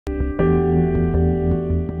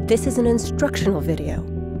This is an instructional video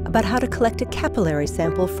about how to collect a capillary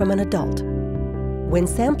sample from an adult. When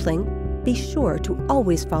sampling, be sure to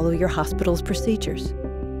always follow your hospital's procedures.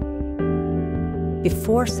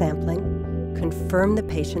 Before sampling, confirm the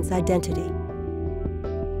patient's identity.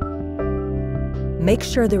 Make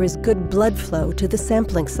sure there is good blood flow to the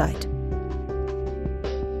sampling site.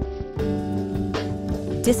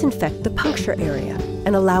 Disinfect the puncture area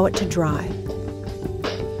and allow it to dry.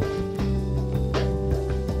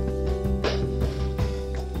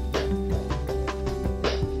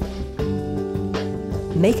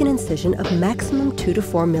 Make an incision of maximum 2 to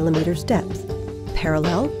 4 millimeters depth,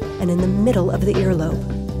 parallel and in the middle of the earlobe.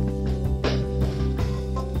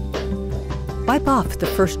 Wipe off the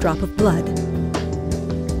first drop of blood.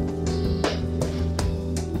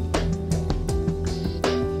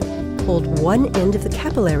 Hold one end of the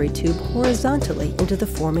capillary tube horizontally into the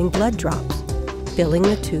forming blood drops, filling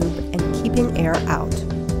the tube and keeping air out.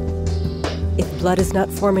 If blood is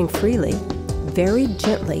not forming freely, very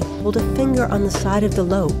gently hold a finger on the side of the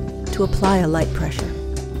lobe to apply a light pressure.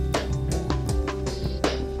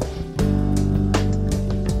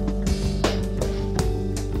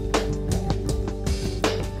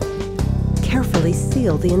 Carefully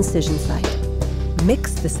seal the incision site.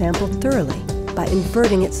 Mix the sample thoroughly by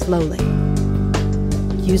inverting it slowly.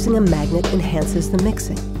 Using a magnet enhances the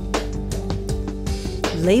mixing.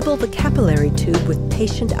 Label the capillary tube with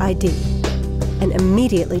patient ID and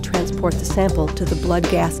immediately transport the sample to the blood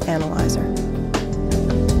gas analyzer.